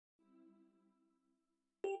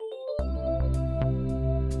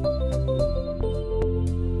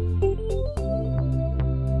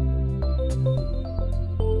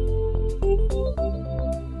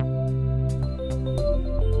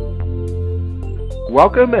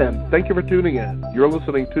Welcome and thank you for tuning in. You're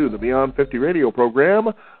listening to the Beyond 50 radio program.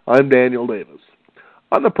 I'm Daniel Davis.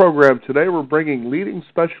 On the program today, we're bringing leading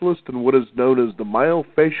specialist in what is known as the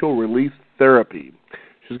myofascial release therapy.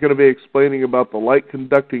 She's going to be explaining about the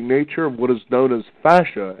light-conducting nature of what is known as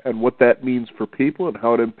fascia and what that means for people and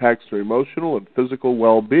how it impacts their emotional and physical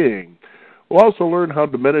well-being. We'll also learn how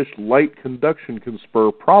diminished light conduction can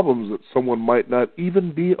spur problems that someone might not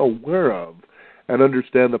even be aware of, and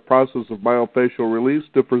understand the process of myofascial release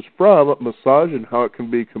differs from massage and how it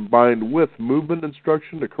can be combined with movement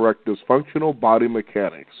instruction to correct dysfunctional body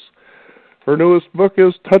mechanics. Her newest book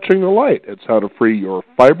is Touching the Light. It's how to free your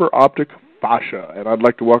fiber optic fascia. And I'd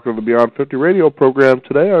like to welcome to the Beyond 50 radio program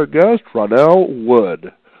today our guest, Ronell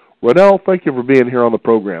Wood. Ronell, thank you for being here on the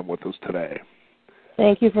program with us today.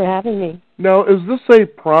 Thank you for having me. Now, is this a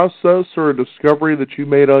process or a discovery that you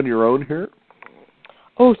made on your own here?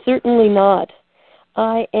 Oh, certainly not.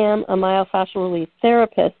 I am a myofascial release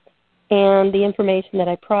therapist, and the information that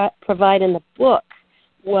I provide in the book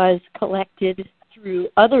was collected through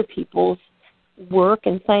other people's work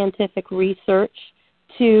and scientific research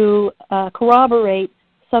to corroborate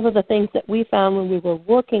some of the things that we found when we were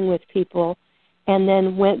working with people, and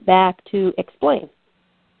then went back to explain.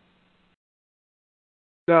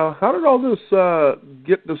 Now, how did all this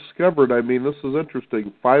get discovered? I mean, this is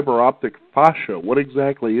interesting. Fiber optic fascia, what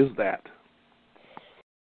exactly is that?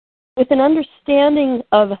 With an understanding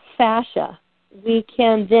of fascia, we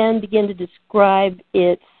can then begin to describe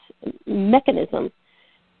its mechanism.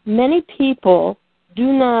 Many people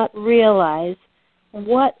do not realize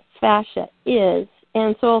what fascia is,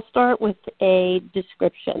 and so I'll start with a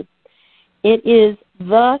description. It is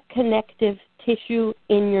the connective tissue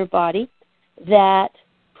in your body that,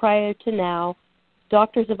 prior to now,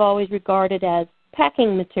 doctors have always regarded as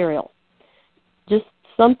packing material, just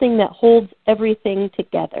something that holds everything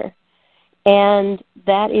together. And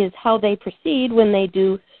that is how they proceed when they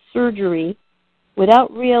do surgery,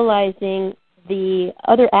 without realizing the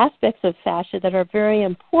other aspects of fascia that are very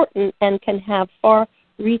important and can have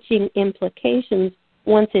far-reaching implications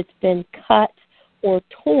once it's been cut or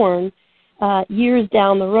torn years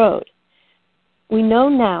down the road. We know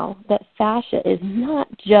now that fascia is not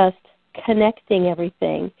just connecting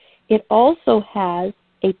everything. It also has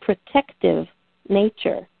a protective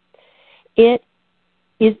nature. It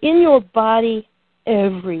is in your body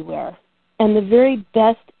everywhere. And the very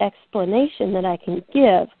best explanation that I can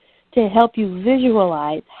give to help you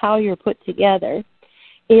visualize how you're put together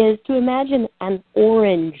is to imagine an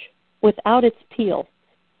orange without its peel.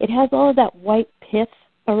 It has all of that white pith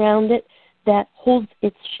around it that holds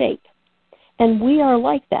its shape. And we are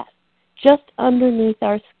like that. Just underneath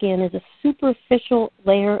our skin is a superficial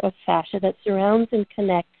layer of fascia that surrounds and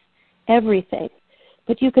connects everything.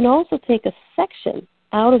 But you can also take a section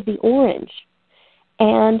out of the orange,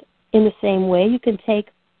 and in the same way you can take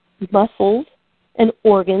muscles and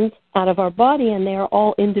organs out of our body, and they are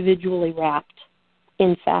all individually wrapped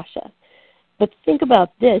in fascia. But think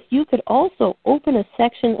about this. You could also open a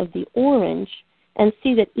section of the orange and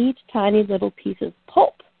see that each tiny little piece of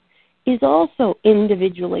pulp is also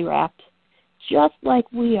individually wrapped, just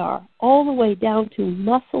like we are, all the way down to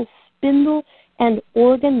muscle, spindle, and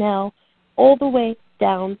organelle, all the way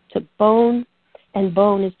down to bone, and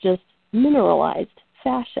bone is just mineralized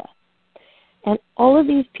fascia. And all of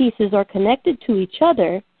these pieces are connected to each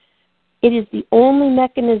other. It is the only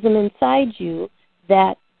mechanism inside you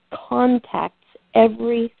that contacts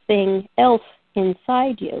everything else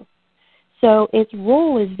inside you. So its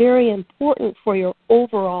role is very important for your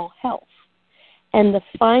overall health. And the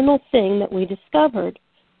final thing that we discovered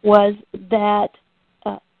was that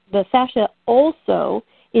the fascia also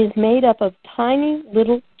is made up of tiny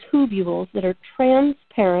little tubules that are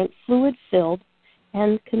transparent, fluid-filled,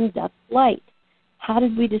 and conduct light. How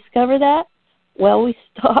did we discover that? Well, we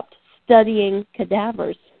stopped studying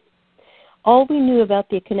cadavers. All we knew about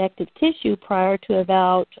the connective tissue prior to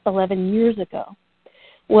about 11 years ago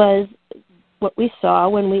was what we saw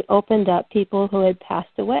when we opened up people who had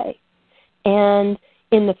passed away. And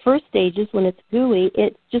in the first stages, when it's gooey,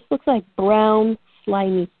 it just looks like brown,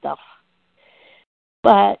 slimy stuff.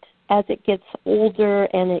 But as it gets older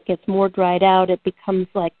and it gets more dried out, it becomes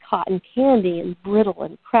like cotton candy and brittle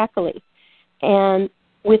and crackly. And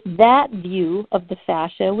with that view of the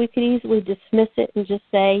fascia, we could easily dismiss it and just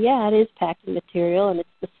say, yeah, it is packing material and it's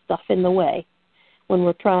the stuff in the way when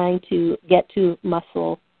we're trying to get to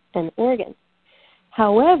muscle and organ.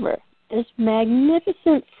 However, this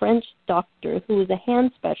magnificent French doctor who was a hand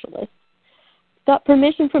specialist got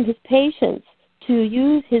permission from his patients to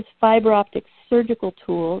use his fiber optic surgical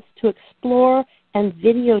tools to explore and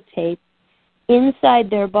videotape inside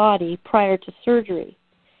their body prior to surgery.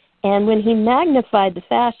 And when he magnified the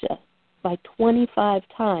fascia by 25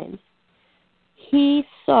 times, he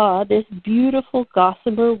saw this beautiful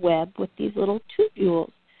gossamer web with these little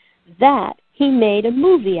tubules that he made a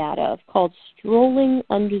movie out of called Strolling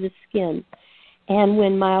Under the Skin. And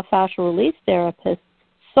when myofascial release therapists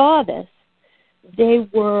saw this, they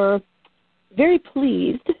were very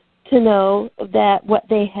pleased to know that what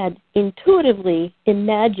they had intuitively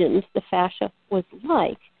imagined the fascia was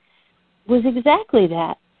like was exactly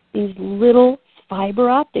that, these little fiber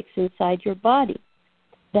optics inside your body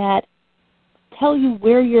that tell you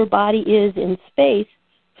where your body is in space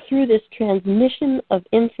through this transmission of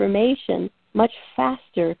information much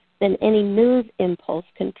faster than any nerve impulse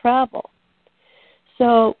can travel.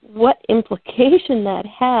 So what implication that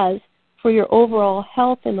has for your overall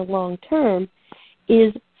health in the long term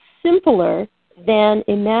is simpler than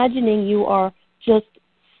imagining you are just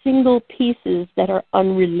single pieces that are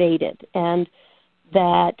unrelated and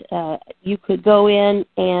that you could go in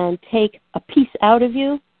and take a piece out of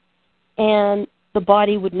you and the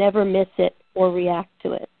body would never miss it or react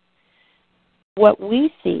to it. What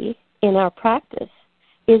we see in our practice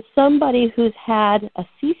is somebody who's had a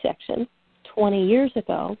C-section 20 years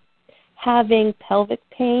ago, having pelvic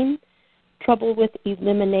pain, trouble with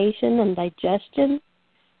elimination and digestion,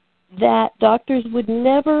 that doctors would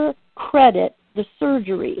never credit the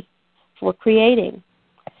surgery for creating.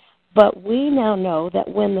 But we now know that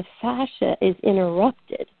when the fascia is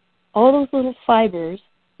interrupted, all those little fibers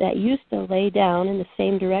that used to lay down in the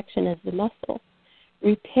same direction as the muscle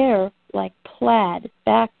repair like plaid,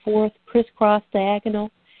 back, forth, crisscross, diagonal,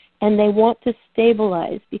 and they want to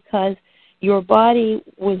stabilize because your body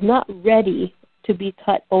was not ready to be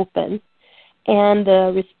cut open. And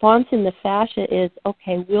the response in the fascia is,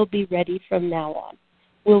 okay, we'll be ready from now on.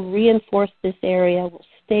 We'll reinforce this area, we'll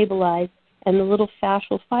stabilize, and the little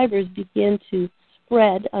fascial fibers begin to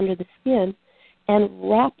spread under the skin and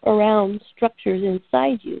wrap around structures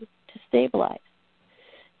inside you to stabilize.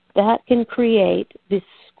 That can create this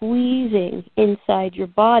squeezing inside your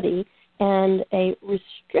body and a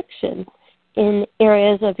restriction in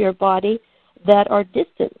areas of your body that are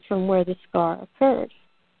distant from where the scar occurred.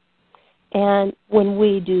 And when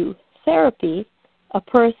we do therapy, a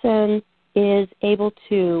person is able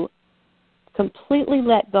to completely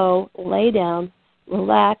let go, lay down,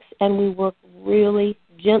 relax, and we work really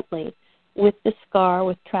gently with the scar,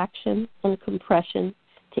 with traction and compression,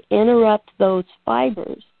 to interrupt those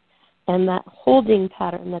fibers and that holding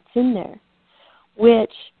pattern that's in there,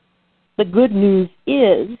 which the good news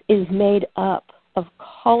is made up of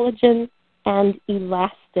collagen and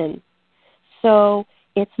elastin. So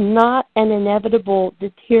it's not an inevitable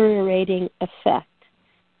deteriorating effect.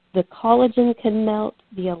 The collagen can melt,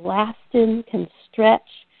 the elastin can stretch,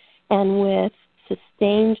 and with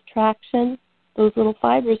sustained traction, those little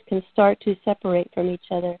fibers can start to separate from each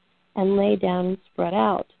other and lay down and spread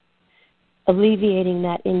out, alleviating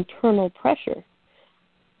that internal pressure.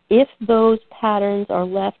 If those patterns are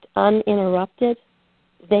left uninterrupted,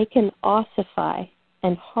 they can ossify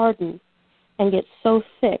and harden and get so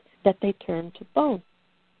thick that they turn to bone.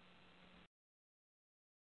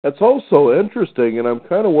 That's also interesting, and I'm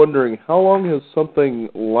kind of wondering, how long has something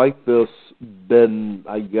like this been,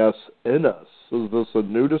 I guess, in us? Is this a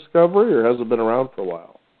new discovery, or has it been around for a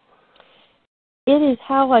while? It is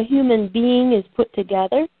how a human being is put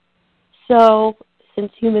together. So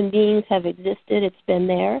since human beings have existed, it's been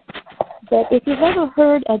there. But if you've ever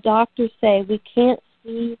heard a doctor say, we can't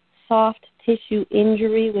see soft tissue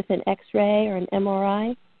injury with an X-ray or an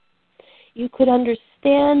MRI, you could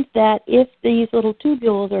understand that if these little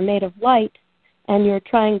tubules are made of light and you're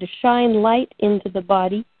trying to shine light into the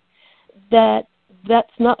body, that's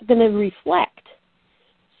not going to reflect.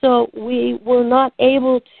 So we were not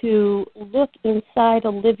able to look inside a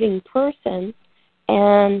living person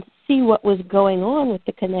and see what was going on with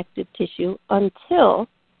the connective tissue until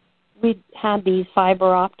we had these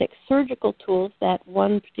fiber optic surgical tools that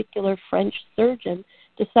one particular French surgeon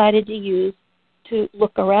decided to use to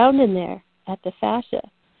look around in there at the fascia.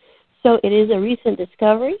 So it is a recent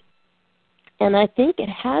discovery, and I think it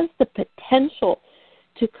has the potential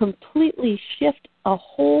to completely shift a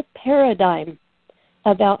whole paradigm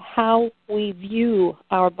about how we view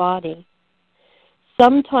our body.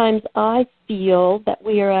 Sometimes I feel that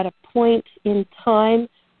we are at a point in time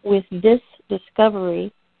with this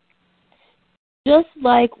discovery, just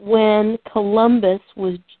like when Columbus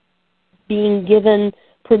was being given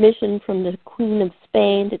permission from the Queen of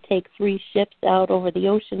Spain to take 3 ships out over the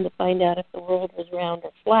ocean to find out if the world was round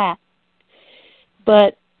or flat.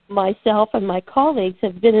 But myself and my colleagues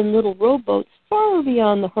have been in little rowboats far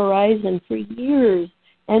beyond the horizon for years,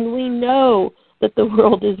 and we know that the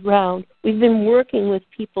world is round. We've been working with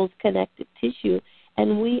people's connective tissue,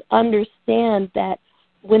 and we understand that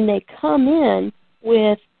when they come in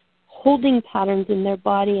with holding patterns in their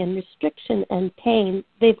body and restriction and pain,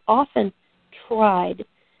 they've often tried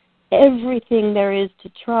everything there is to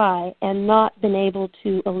try and not been able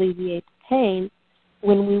to alleviate the pain.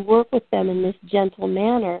 When we work with them in this gentle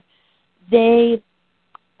manner, they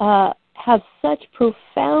have such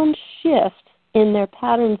profound shift in their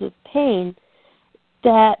patterns of pain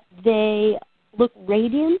that they look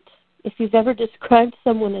radiant. If you've ever described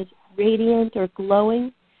someone as radiant or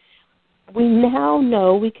glowing, we now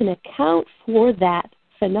know we can account for that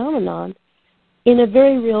phenomenon in a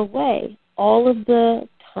very real way. All of the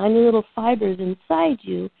tiny little fibers inside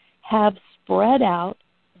you have spread out,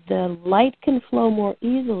 the light can flow more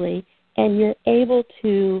easily, and you're able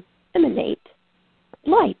to emanate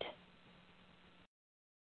light.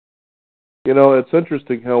 You know, it's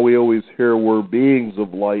interesting how we always hear we're beings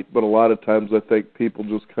of light, but a lot of times I think people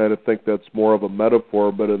just kind of think that's more of a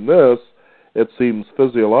metaphor, but in this, it seems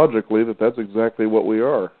physiologically that that's exactly what we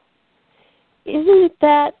are. Isn't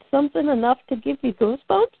that something enough to give you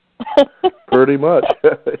goosebumps? Pretty much.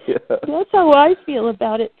 Yeah. That's how I feel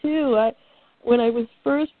about it, too. When I was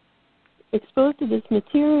first exposed to this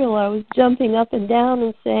material, I was jumping up and down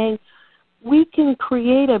and saying, we can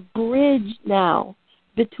create a bridge now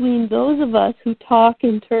between those of us who talk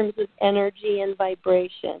in terms of energy and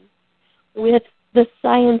vibration with the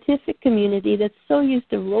scientific community that's so used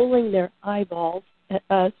to rolling their eyeballs at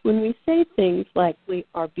us when we say things like we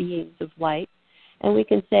are beings of light. And we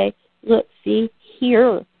can say, look, see,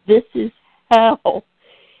 here, this is how.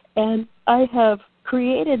 And I have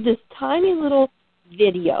created this tiny little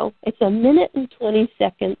video. It's 1 minute and 20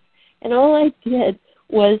 seconds. And all I did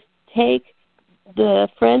was take the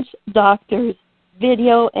French doctor's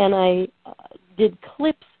video and I did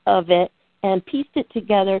clips of it and pieced it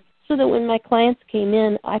together so that when my clients came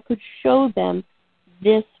in, I could show them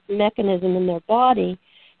this mechanism in their body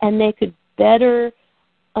and they could better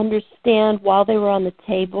understand while they were on the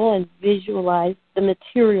table and visualize the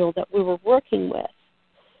material that we were working with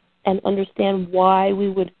and understand why we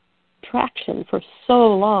would traction for so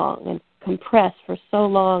long and compress for so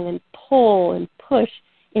long and pull and push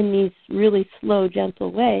in these really slow,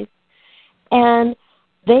 gentle ways. And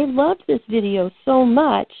they loved this video so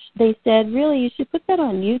much, they said, really, you should put that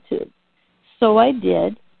on YouTube. So I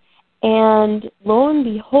did, and lo and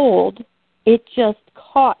behold, it just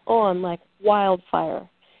caught on like wildfire.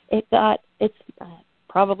 It's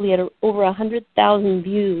probably at over 100,000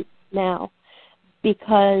 views now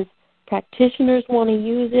because practitioners want to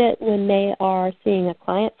use it when they are seeing a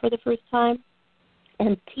client for the first time,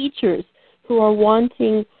 and teachers who are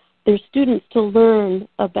wanting their students to learn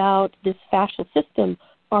about this fascial system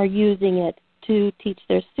are using it to teach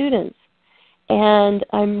their students. And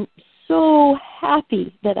I'm so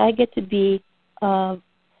happy that I get to be a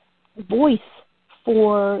voice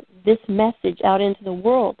for this message out into the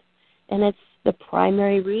world. And it's the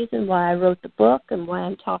primary reason why I wrote the book and why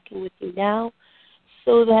I'm talking with you now,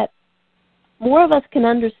 so that more of us can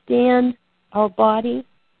understand our body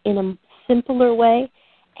in a simpler way,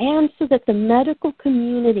 and so that the medical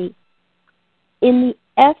community, in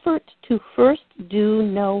the effort to first do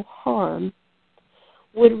no harm,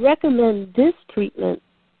 would recommend this treatment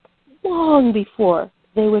long before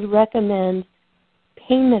they would recommend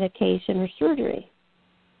pain medication or surgery.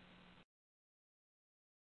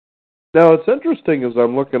 Now, it's interesting as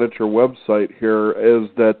I'm looking at your website here is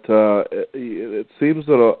that it seems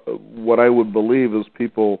that what I would believe is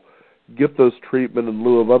people get this treatment in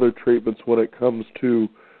lieu of other treatments when it comes to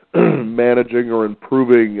managing or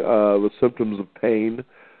improving the symptoms of pain.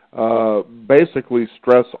 Basically,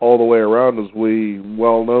 stress all the way around, as we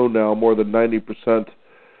well know now, more than 90%,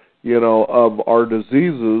 of our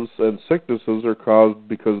diseases and sicknesses are caused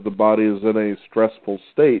because the body is in a stressful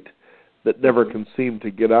state that never can seem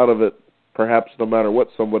to get out of it, perhaps no matter what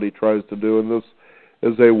somebody tries to do. And this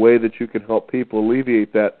is a way that you can help people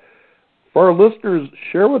alleviate that. For our listeners,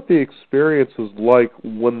 share what the experience is like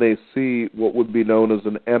when they see what would be known as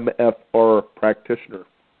an MFR practitioner.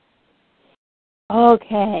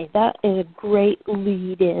 Okay, that is a great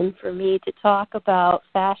lead-in for me to talk about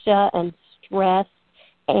fascia and stress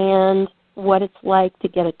and what it's like to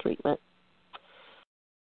get a treatment.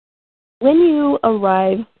 When you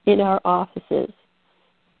arrive in our offices,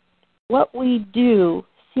 what we do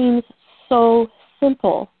seems so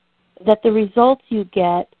simple that the results you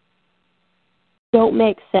get don't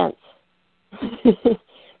make sense.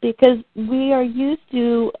 because we are used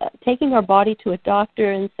to taking our body to a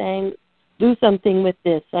doctor and saying, do something with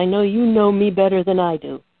this. I know you know me better than I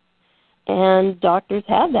do. And doctors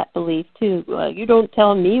have that belief, too. You don't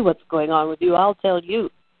tell me what's going on with you, I'll tell you.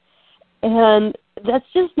 And that's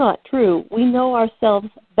just not true. We know ourselves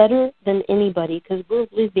better than anybody because we're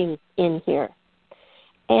living in here.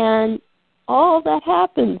 And all that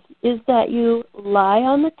happens is that you lie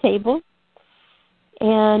on the table,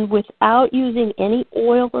 and without using any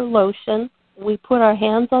oil or lotion, we put our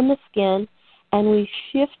hands on the skin, and we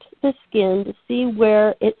shift the skin to see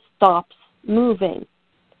where it stops moving.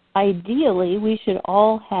 Ideally, we should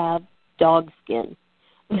all have dog skin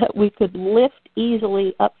that we could lift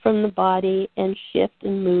easily up from the body and shift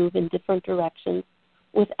and move in different directions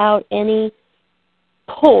without any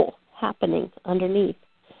pull happening underneath.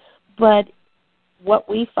 But what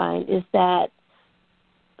we find is that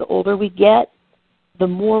the older we get, the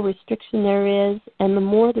more restriction there is, and the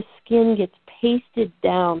more the skin gets pasted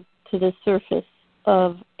down to the surface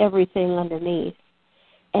of everything underneath.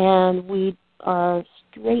 And we are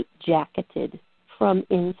straitjacketed from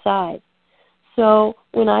inside. So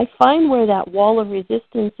when I find where that wall of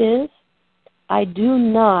resistance is, I do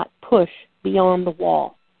not push beyond the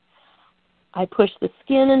wall. I push the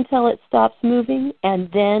skin until it stops moving, and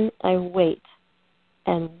then I wait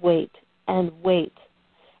and wait and wait.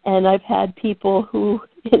 And I've had people who,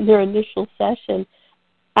 in their initial session,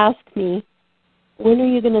 ask me, when are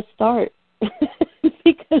you going to start?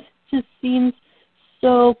 Because it just seems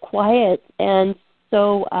so quiet and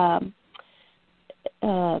so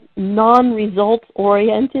non-results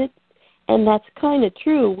oriented, and that's kind of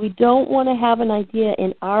true. We don't want to have an idea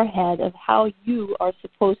in our head of how you are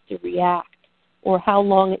supposed to react or how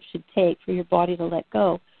long it should take for your body to let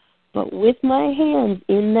go. But with my hands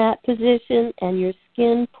in that position and your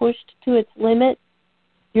skin pushed to its limit,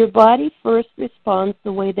 your body first responds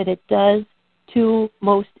the way that it does to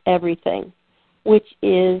most everything, which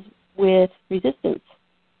is with resistance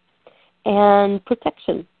and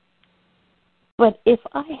protection. But if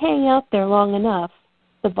I hang out there long enough,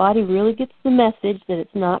 the body really gets the message that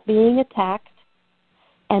it's not being attacked,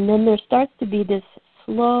 and then there starts to be this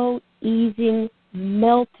slow, easing,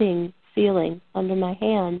 melting feeling under my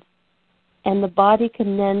hand, and the body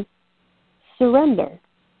can then surrender,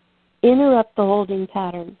 interrupt the holding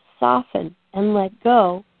pattern, soften, and let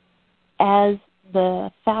go as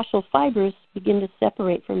the fascial fibers begin to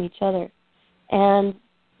separate from each other. And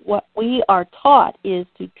what we are taught is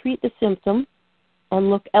to treat the symptom and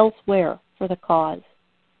look elsewhere for the cause.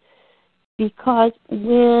 Because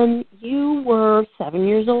when you were 7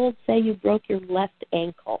 years old, say you broke your left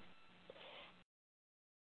ankle,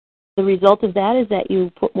 the result of that is that you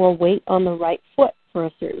put more weight on the right foot for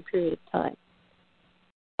a certain period of time.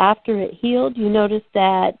 After it healed, you noticed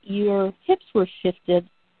that your hips were shifted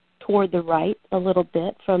toward the right a little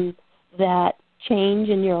bit from that change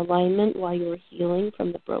in your alignment while you were healing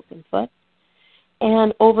from the broken foot.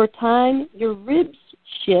 And over time, your ribs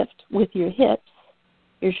shift with your hips,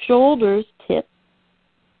 your shoulders tip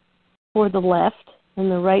toward the left, and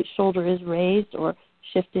the right shoulder is raised or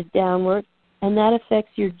shifted downward, and that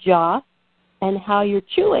affects your jaw and how you're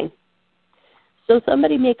chewing. So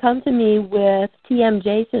somebody may come to me with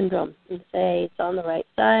TMJ syndrome and say it's on the right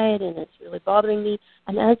side and it's really bothering me.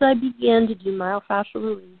 And as I begin to do myofascial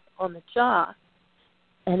release on the jaw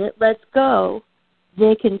and it lets go,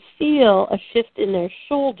 they can feel a shift in their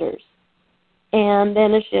shoulders and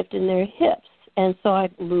then a shift in their hips. And so I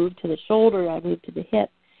move to the shoulder, I move to the hip.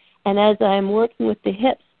 And as I'm working with the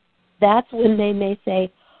hips, that's when they may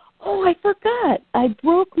say, oh, I forgot. I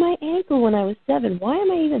broke my ankle when I was 7. Why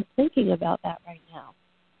am I even thinking about that right now?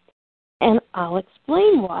 And I'll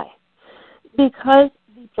explain why. Because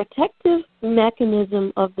the protective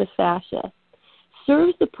mechanism of the fascia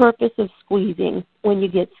serves the purpose of squeezing when you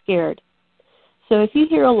get scared. So if you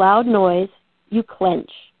hear a loud noise, you clench.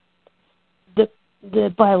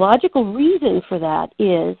 The biological reason for that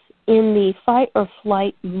is in the fight or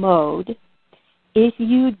flight mode, if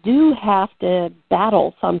you do have to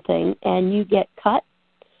battle something and you get cut,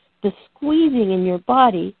 the squeezing in your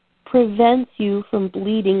body prevents you from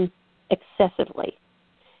bleeding excessively.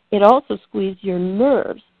 It also squeezes your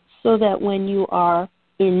nerves so that when you are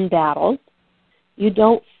in battle, you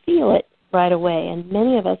don't feel it right away. And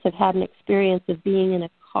many of us have had an experience of being in a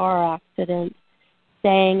car accident,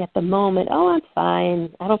 saying at the moment, oh, I'm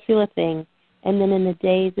fine, I don't feel a thing. And then in the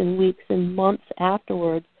days and weeks and months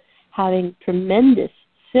afterwards, having tremendous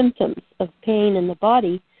symptoms of pain in the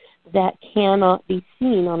body that cannot be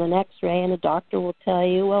seen on an x-ray, and a doctor will tell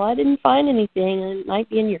you, well, I didn't find anything, and it might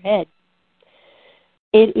be in your head.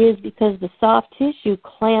 It is because the soft tissue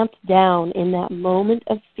clamped down in that moment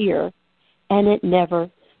of fear, and it never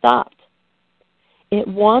stopped. It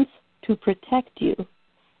wants to protect you.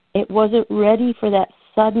 It wasn't ready for that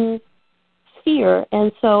sudden fear,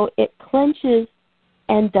 and so it clenches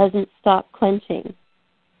and doesn't stop clenching.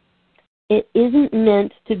 It isn't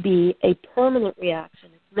meant to be a permanent reaction.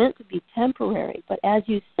 It's meant to be temporary. But as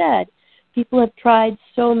you said, people have tried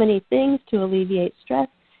so many things to alleviate stress,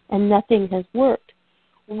 and nothing has worked.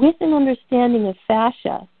 With an understanding of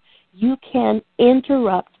fascia, you can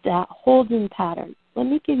interrupt that holding pattern. Let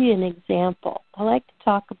me give you an example. I like to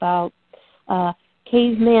talk about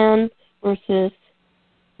caveman versus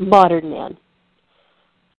modern man.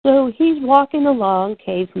 So he's walking along,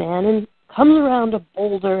 caveman, and comes around a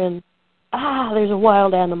boulder, and there's a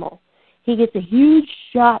wild animal. He gets a huge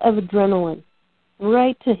shot of adrenaline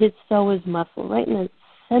right to his psoas muscle, right in the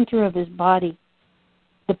center of his body.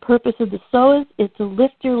 The purpose of the psoas is to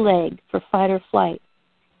lift your leg for fight or flight.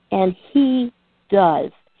 And he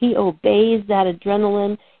does. He obeys that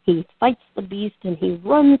adrenaline. He fights the beast, and he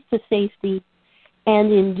runs to safety.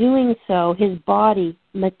 And in doing so, his body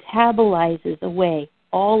metabolizes away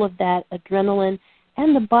all of that adrenaline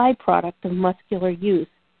and the byproduct of muscular use,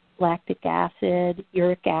 lactic acid,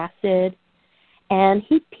 uric acid, and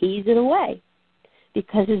he pees it away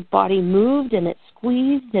because his body moved and it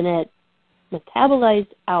squeezed and it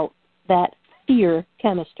metabolized out that fear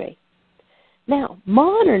chemistry. Now,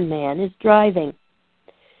 modern man is driving.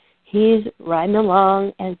 He's riding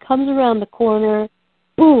along and comes around the corner,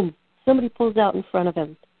 boom, somebody pulls out in front of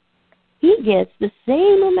him. He gets the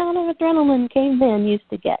same amount of adrenaline caveman used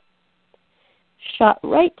to get, shot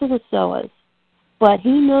right to the psoas. But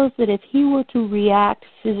he knows that if he were to react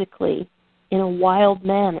physically in a wild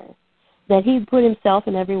manner, that he'd put himself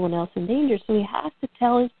and everyone else in danger. So he has to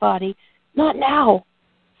tell his body, not now.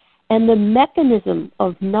 And the mechanism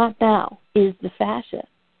of not now is the fascia.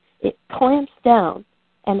 It clamps down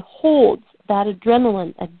and holds that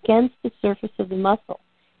adrenaline against the surface of the muscle.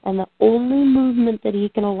 And the only movement that he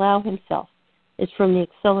can allow himself is from the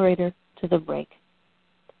accelerator to the brake.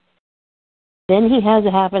 Then he has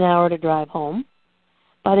a half an hour to drive home.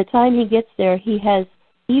 By the time he gets there, he has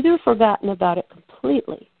either forgotten about it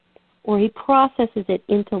completely or he processes it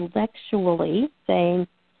intellectually, saying,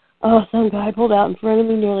 some guy pulled out in front of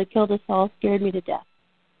me, nearly killed us all, scared me to death.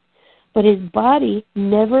 But his body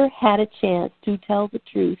never had a chance to tell the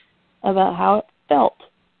truth about how it felt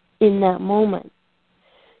in that moment.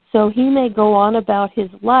 So he may go on about his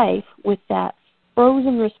life with that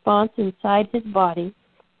frozen response inside his body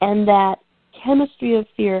and that chemistry of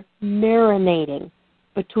fear marinating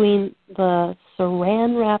between the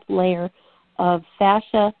saran-wrapped layer of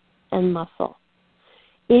fascia and muscle.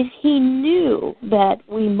 If he knew that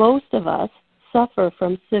most of us suffer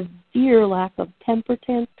from severe lack of temper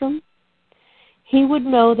tantrum, he would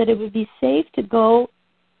know that it would be safe to go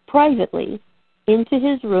privately into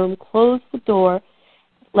his room, close the door,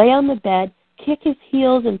 lay on the bed, kick his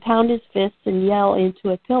heels and pound his fists and yell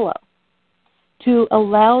into a pillow, to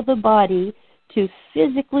allow the body to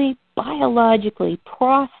physically, biologically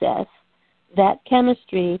process that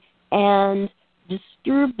chemistry and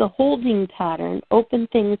disturb the holding pattern, open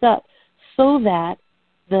things up, so that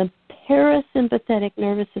the parasympathetic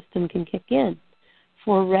nervous system can kick in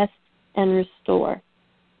for rest and restore.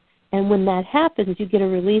 And when that happens, you get a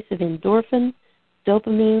release of endorphin,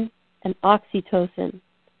 dopamine, and oxytocin,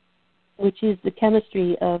 which is the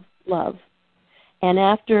chemistry of love. And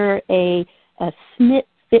after a SNIT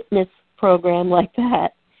fitness program like that,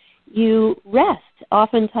 you rest.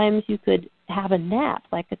 Oftentimes you could have a nap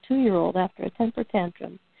like a 2-year-old after a temper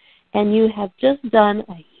tantrum. And you have just done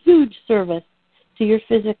a huge service to your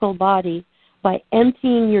physical body by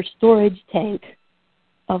emptying your storage tank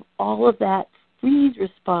of all of that freeze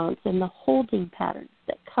response and the holding patterns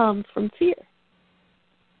that come from fear.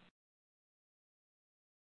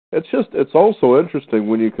 It's also interesting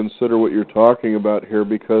when you consider what you're talking about here,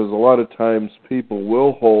 because a lot of times people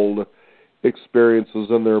will hold experiences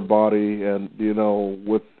in their body, and,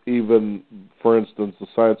 with even, for instance, the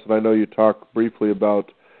science, and I know you talked briefly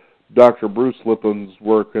about Dr. Bruce Lipton's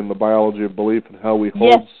work in the biology of belief and how we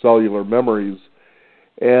hold cellular memories,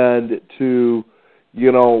 and to,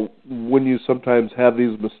 when you sometimes have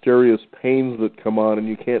these mysterious pains that come on and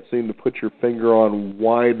you can't seem to put your finger on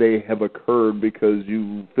why they have occurred because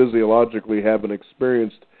you physiologically haven't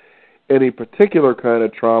experienced any particular kind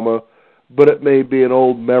of trauma, but it may be an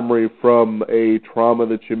old memory from a trauma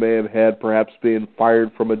that you may have had, perhaps being fired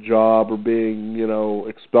from a job or being,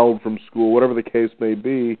 expelled from school, whatever the case may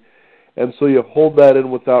be. And so you hold that in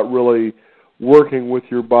without really working with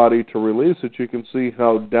your body to release it, you can see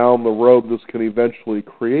how down the road this can eventually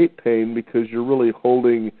create pain because you're really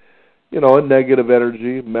holding, a negative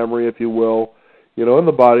energy, memory, if you will, in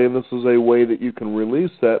the body, and this is a way that you can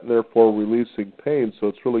release that and therefore releasing pain. So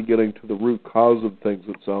it's really getting to the root cause of things,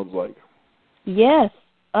 it sounds like. Yes,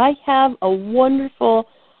 I have a wonderful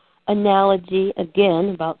analogy, again,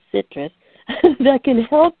 about citrus that can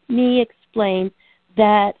help me explain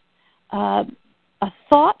that a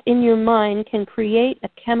thought in your mind can create a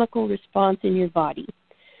chemical response in your body.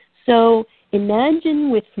 So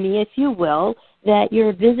imagine with me, if you will, that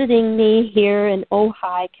you're visiting me here in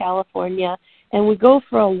Ojai, California, and we go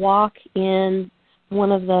for a walk in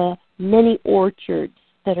one of the many orchards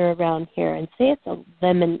that are around here, and say it's a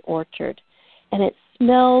lemon orchard, and it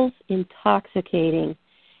smells intoxicating.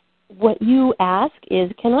 What you ask is,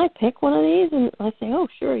 can I pick one of these? And I say, oh,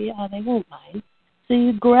 sure, yeah, they won't mind. So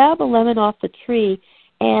you grab a lemon off the tree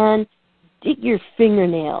and dig your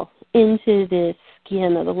fingernail into the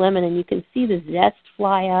skin of the lemon, and you can see the zest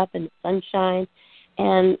fly up in the sunshine,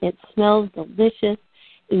 and it smells delicious.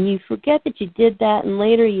 And you forget that you did that, and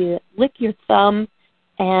later you lick your thumb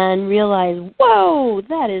and realize, whoa,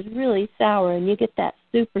 that is really sour, and you get that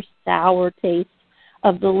super sour taste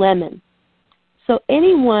of the lemon. So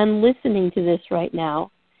anyone listening to this right now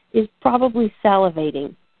is probably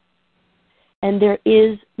salivating, and there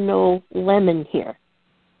is no lemon here.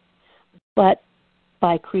 But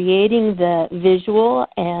by creating the visual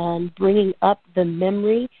and bringing up the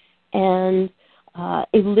memory and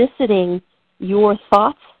eliciting your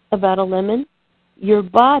thoughts about a lemon, your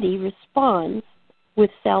body responds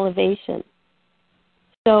with salivation.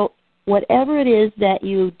 So whatever it is that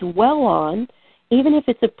you dwell on, even if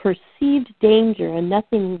it's a perceived danger and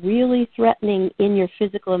nothing really threatening in your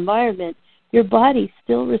physical environment, your body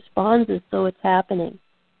still responds as though it's happening.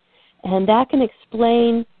 And that can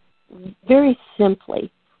explain very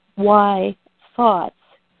simply why thoughts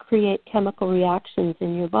create chemical reactions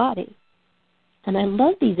in your body. And I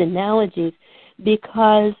love these analogies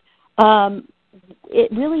because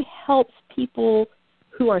it really helps people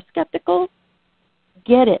who are skeptical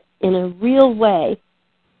get it in a real way.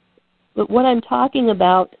 But what I'm talking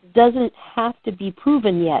about doesn't have to be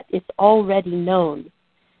proven yet. It's already known.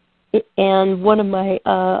 And one of my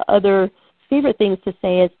other favorite things to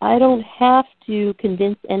say is I don't have to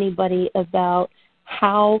convince anybody about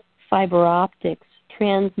how fiber optics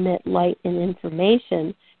transmit light and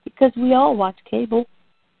information, because we all watch cable.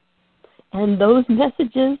 And those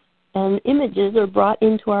messages and images are brought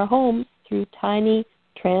into our homes through tiny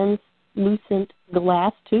translucent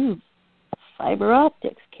glass tubes. Fiber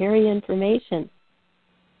optics carry information.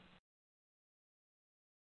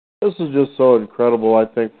 This is just so incredible, I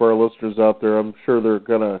think, for our listeners out there. I'm sure they're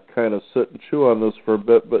going to kind of sit and chew on this for a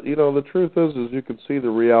bit. But, the truth is you can see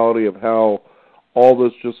the reality of how all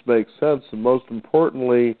this just makes sense. And most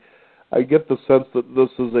importantly, I get the sense that this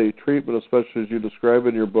is a treatment, especially as you describe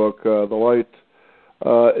in your book. The light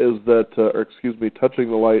touching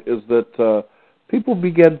the light is that people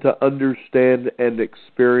begin to understand and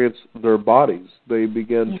experience their bodies. They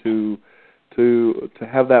begin to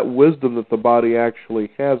have that wisdom that the body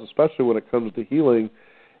actually has, especially when it comes to healing,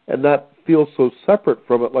 and that feels so separate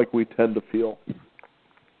from it like we tend to feel.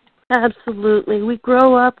 Absolutely. We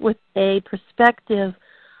grow up with a perspective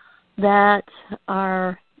that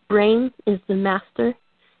our brain is the master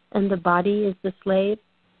and the body is the slave.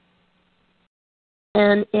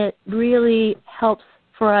 And it really helps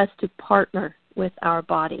for us to partner with our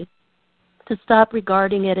body, to stop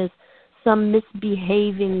regarding it as some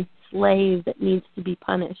misbehaving slave that needs to be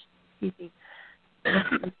punished.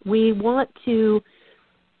 We want to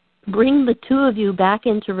bring the two of you back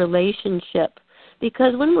into relationship,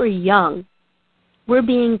 because when we're young, we're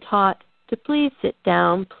being taught to please sit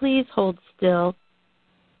down, please hold still,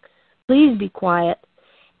 please be quiet,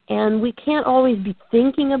 and we can't always be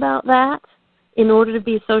thinking about that in order to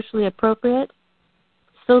be socially appropriate.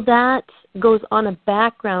 So that goes on a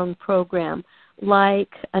background program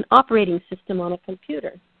like an operating system on a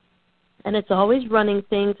computer. And it's always running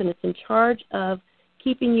things, and it's in charge of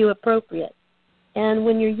keeping you appropriate. And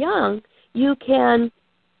when you're young, you can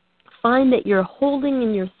find that you're holding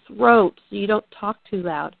in your throat so you don't talk too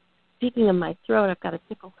loud. Speaking of my throat, I've got a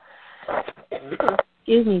tickle.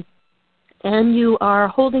 Excuse me. And you are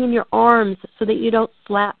holding in your arms so that you don't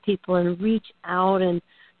slap people and reach out and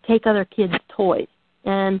take other kids' toys.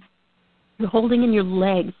 And you're holding in your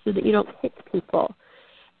legs so that you don't hit people.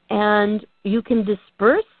 And you can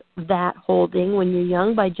disperse that holding when you're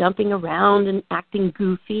young by jumping around and acting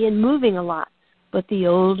goofy and moving a lot. But the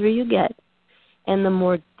older you get and the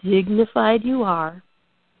more dignified you are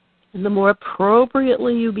And the more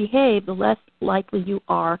appropriately you behave, the less likely you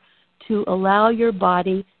are to allow your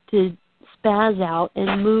body to spaz out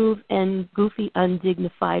and move in goofy,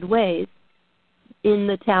 undignified ways. In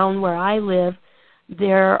the town where I live,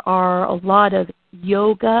 there are a lot of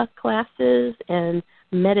yoga classes and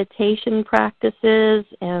meditation practices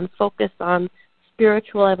and focus on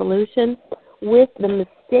spiritual evolution with the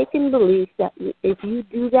mistaken belief that if you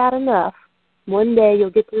do that enough, one day you'll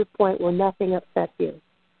get to the point where nothing upsets you.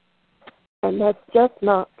 And that's just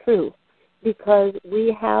not true, because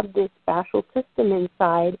we have this fascial system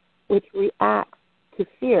inside which reacts to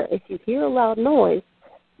fear. If you hear a loud noise,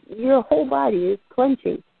 your whole body is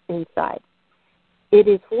clenching inside. It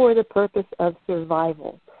is for the purpose of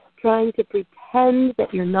survival. Trying to pretend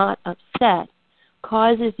that you're not upset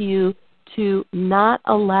causes you to not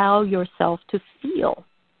allow yourself to feel.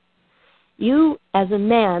 You, as a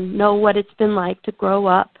man, know what it's been like to grow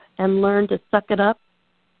up and learn to suck it up,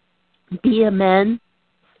 be a man,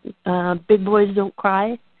 big boys don't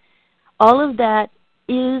cry. All of that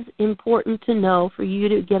is important to know for you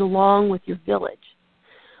to get along with your village.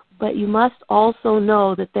 But you must also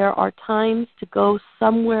know that there are times to go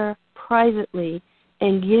somewhere privately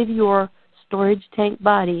and give your storage tank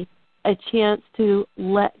body a chance to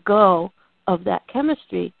let go of that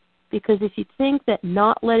chemistry. Because if you think that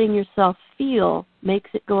not letting yourself feel makes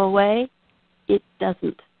it go away, it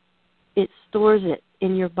doesn't. It stores it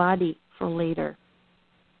in your body for later.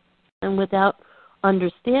 And without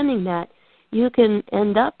understanding that, you can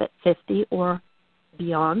end up at 50 or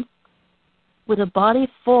beyond with a body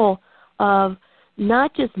full of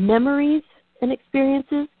not just memories and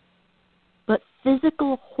experiences, but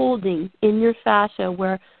physical holding in your fascia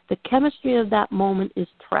where the chemistry of that moment is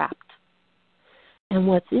trapped. And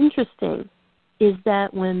what's interesting is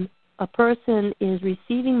that when a person is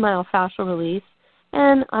receiving myofascial release,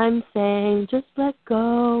 and I'm saying, just let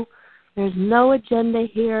go, there's no agenda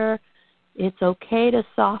here, it's okay to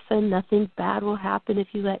soften, nothing bad will happen if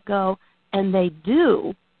you let go, and they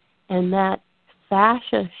do, and that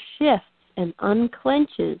fascia shifts and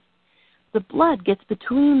unclenches, the blood gets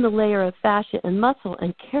between the layer of fascia and muscle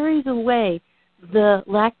and carries away the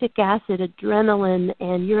lactic acid, adrenaline,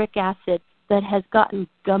 and uric acid that has gotten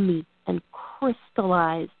gummy and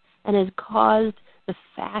crystallized and has caused the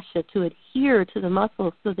fascia to adhere to the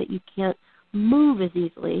muscle so that you can't move as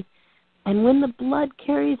easily. And when the blood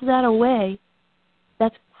carries that away,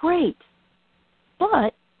 that's great.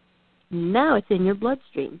 But now it's in your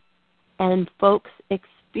bloodstream. And folks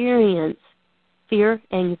experience fear,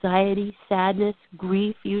 anxiety, sadness,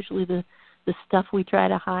 grief, usually the stuff we try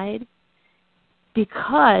to hide,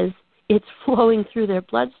 because it's flowing through their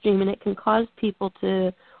bloodstream, and it can cause people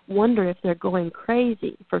to wonder if they're going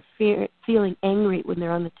crazy for feeling angry when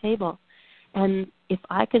they're on the table. And if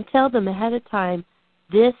I can tell them ahead of time,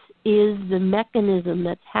 this is the mechanism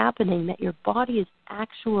that's happening, that your body is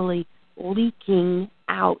actually leaking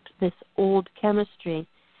out this old chemistry,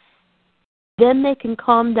 then they can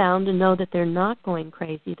calm down to know that they're not going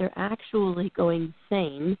crazy. They're actually going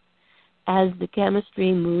sane as the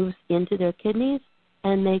chemistry moves into their kidneys,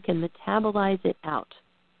 and they can metabolize it out.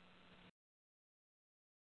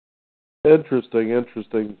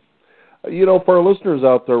 Interesting. You know, for our listeners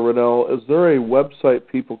out there, Renelle, is there a website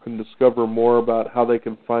people can discover more about how they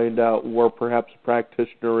can find out where perhaps a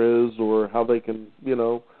practitioner is, or how they can,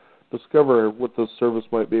 discover what this service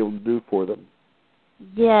might be able to do for them?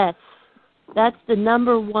 Yes, that's the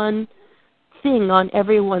number one thing on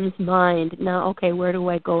everyone's mind. Now, okay, where do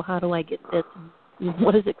I go? How do I get this?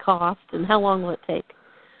 What does it cost? And how long will it take?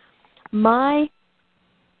 My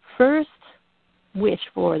first wish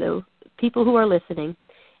for the people who are listening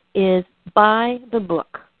is buy the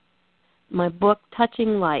book. My book,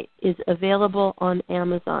 Touching Light, is available on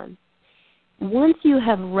Amazon. Once you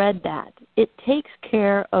have read that, it takes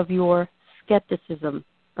care of your skepticism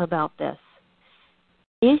about this.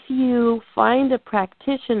 If you find a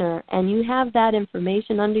practitioner and you have that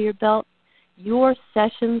information under your belt, your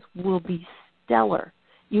sessions will be stellar.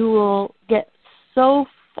 You will get so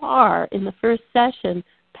far in the first session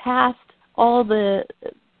past all the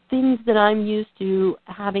things that I'm used to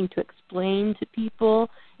having to explain to people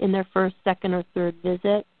in their first, second, or third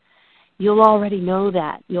visit. You'll already know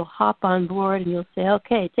that. You'll hop on board and you'll say,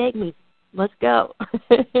 okay, take me. Let's go.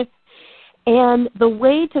 And the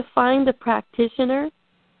way to find a practitioner,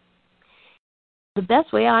 the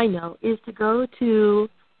best way I know, is to go to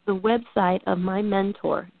the website of my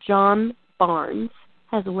mentor. John Barnes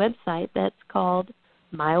has a website that's called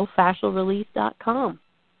myofascialrelease.com.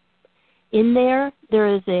 In there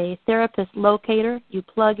is a therapist locator. You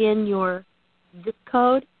plug in your zip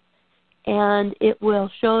code, and it will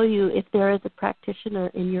show you if there is a practitioner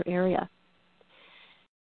in your area.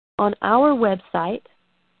 On our website,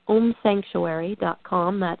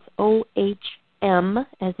 omsanctuary.com, that's OHM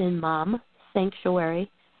as in mom,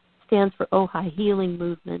 sanctuary, stands for Ojai Healing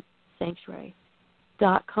Movement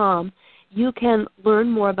Sanctuary.com. You can learn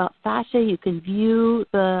more about fascia. You can view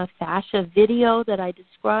the fascia video that I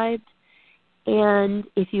described. And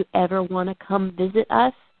if you ever want to come visit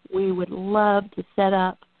us, we would love to set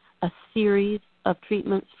up a series of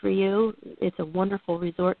treatments for you. It's a wonderful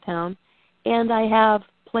resort town. And I have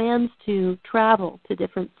plans to travel to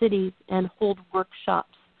different cities and hold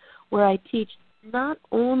workshops where I teach not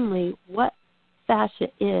only what fascia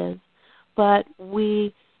is, but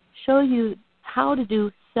we show you how to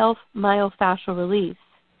do self-myofascial release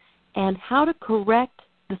and how to correct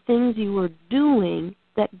the things you were doing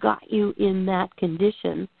that got you in that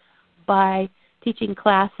condition by teaching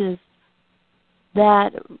classes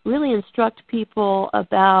that really instruct people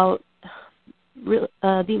about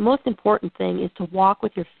the most important thing is to walk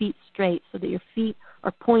with your feet straight so that your feet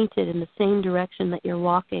are pointed in the same direction that you're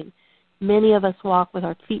walking. Many of us walk with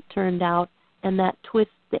our feet turned out, and that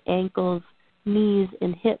twists the ankles, knees,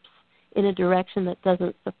 and hips in a direction that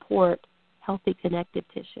doesn't support healthy connective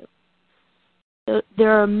tissue. So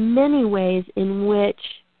there are many ways in which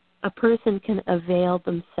a person can avail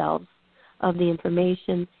themselves of the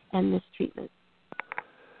information and this treatment.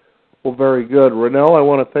 Well, very good. Renelle, I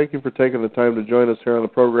want to thank you for taking the time to join us here on the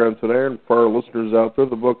program today. And for our listeners out there,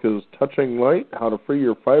 the book is Touching Light, How to Free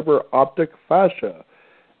Your Fiber Optic Fascia.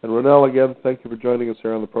 And Renelle, again, thank you for joining us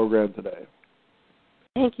here on the program today.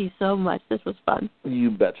 Thank you so much. This was fun. You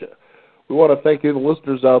betcha. We want to thank you, the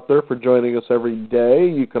listeners out there, for joining us every day.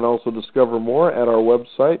 You can also discover more at our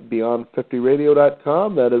website,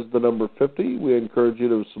 beyond50radio.com. That is the number 50. We encourage you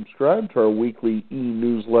to subscribe to our weekly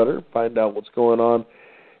e-newsletter, find out what's going on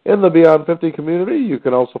in the Beyond 50 community. You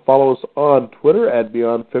can also follow us on Twitter at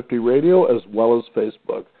Beyond 50 Radio as well as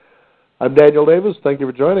Facebook. I'm Daniel Davis. Thank you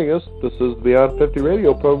for joining us. This is the Beyond 50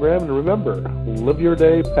 Radio program. And remember, live your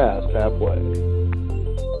day past halfway.